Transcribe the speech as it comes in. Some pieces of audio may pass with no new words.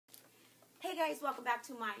guys, welcome back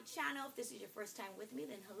to my channel. If this is your first time with me,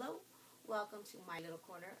 then hello. Welcome to my little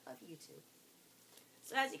corner of YouTube.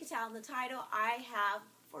 So as you can tell in the title, I have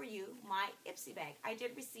for you my Ipsy bag. I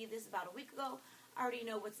did receive this about a week ago. I already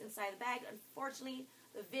know what's inside the bag. Unfortunately,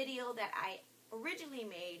 the video that I originally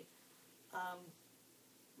made,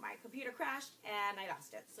 my computer crashed and I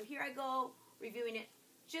lost it. So here I go, reviewing it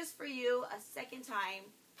just for you a second time,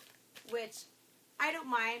 which I don't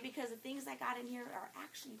mind because the things I got in here are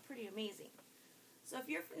actually pretty amazing. So if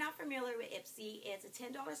you're not familiar with Ipsy, it's a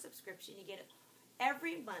 $10 subscription. You get it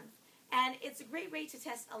every month. And it's a great way to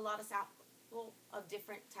test a lot of sample of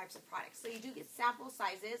different types of products. So you do get sample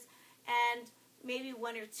sizes and maybe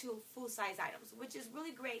one or two full-size items, which is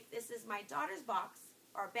really great. This is my daughter's box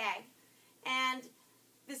or bag. And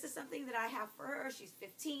this is something that I have for her. She's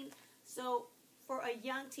 15. So for a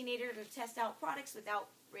young teenager to test out products without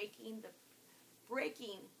breaking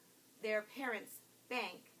their parents'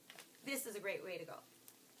 bank, this is a great way to go.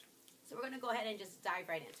 So we're going to go ahead and just dive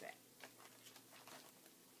right into it.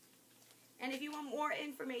 And if you want more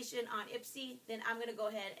information on Ipsy, then I'm going to go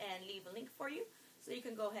ahead and leave a link for you so you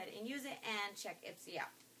can go ahead and use it and check Ipsy out.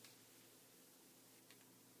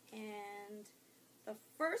 And the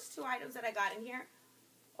first two items that I got in here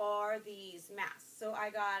are these masks. So I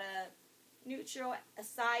got a neutral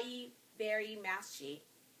acai berry mask sheet.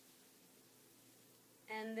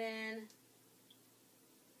 And then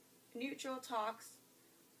Neutral Talks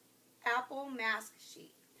apple mask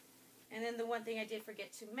sheet. And then the one thing I did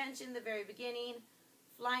forget to mention in the very beginning,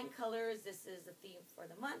 flying colors. This is the theme for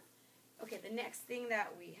the month. Okay, the next thing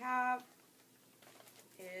that we have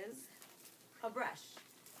is a brush.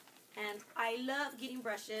 And I love getting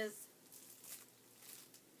brushes.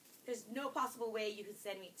 There's no possible way you could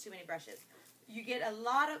send me too many brushes. You get a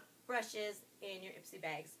lot of brushes in your Ipsy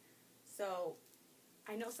bags. So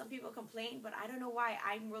I know some people complain, but I don't know why.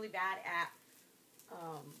 I'm really bad at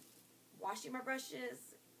washing my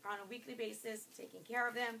brushes on a weekly basis, taking care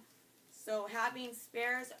of them. So having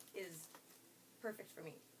spares is perfect for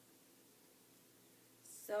me.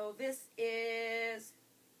 So this is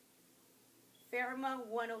Ferma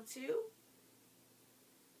 102.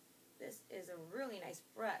 This is a really nice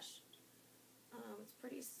brush. It's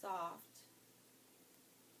pretty soft.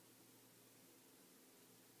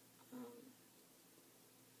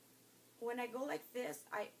 When I go like this,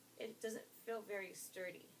 it doesn't feel very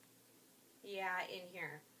sturdy. Yeah, in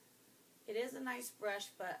here. It is a nice brush,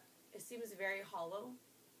 but it seems very hollow.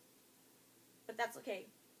 But that's okay,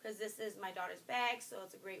 because this is my daughter's bag, so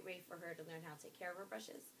it's a great way for her to learn how to take care of her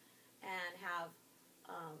brushes and have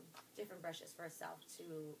different brushes for herself to,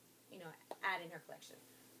 add in her collection.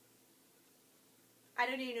 I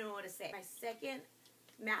don't even know what to say. My second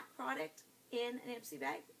MAC product in an Ipsy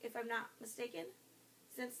bag, if I'm not mistaken,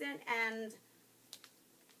 since then, and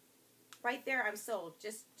right there I'm sold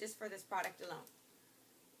just for this product alone.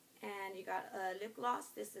 And you got a lip gloss.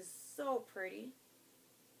 This is so pretty.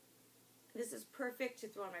 This is perfect to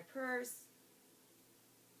throw in my purse.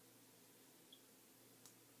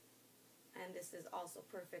 And this is also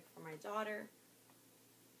perfect for my daughter.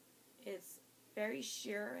 It's very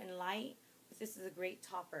sheer and light, but this is a great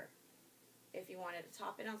topper if you wanted to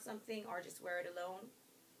top it on something or just wear it alone.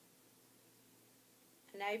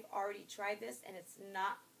 And I've already tried this, and it's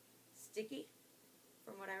not sticky,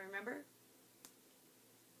 from what I remember.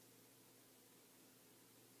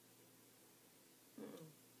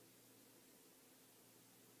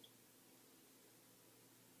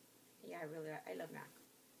 Yeah, I love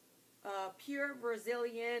MAC. Pure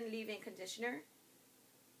Brazilian leave-in conditioner.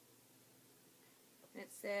 And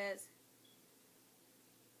it says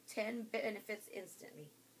 10 benefits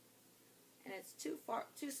instantly. And it's too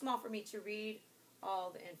small for me to read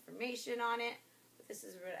all the information on it, but this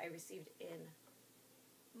is what I received in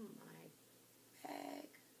my bag.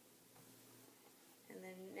 And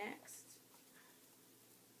then next,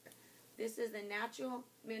 this is the Natural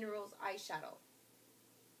Minerals eyeshadow,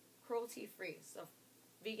 cruelty free, so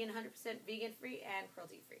vegan, 100% vegan free and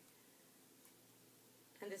cruelty free.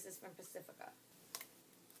 And this is from Pacifica.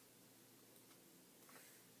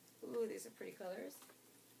 Ooh, these are pretty colors.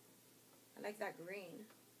 I like that green.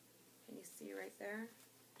 Can you see right there?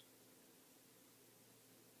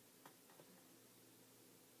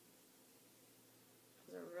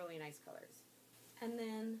 Those are really nice colors. And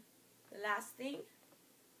then the last thing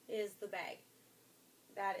is the bag.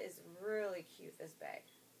 That is really cute, this bag.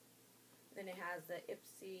 Then it has the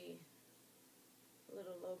Ipsy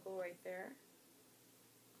little logo right there.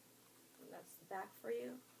 And that's the back for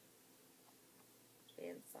you. The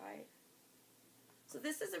inside. So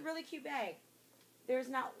this is a really cute bag. There's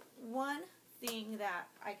not one thing that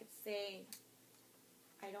I could say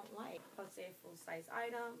I don't like. I would say a full-size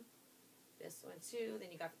item. This one too.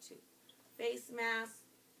 Then you got the 2 face masks.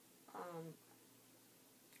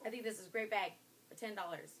 I think this is a great bag for $10.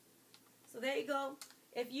 So there you go.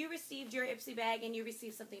 If you received your Ipsy bag and you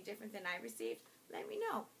received something different than I received, let me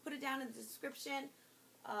know. Put it down in the description.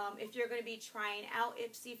 If you're going to be trying out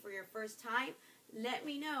Ipsy for your first time, let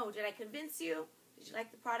me know. Did I convince you? Did you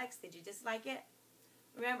like the products? Did you dislike it?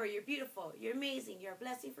 Remember, you're beautiful. You're amazing. You're a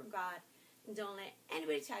blessing from God. And don't let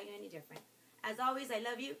anybody tell you any different. As always, I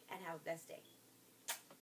love you and have a blessed day.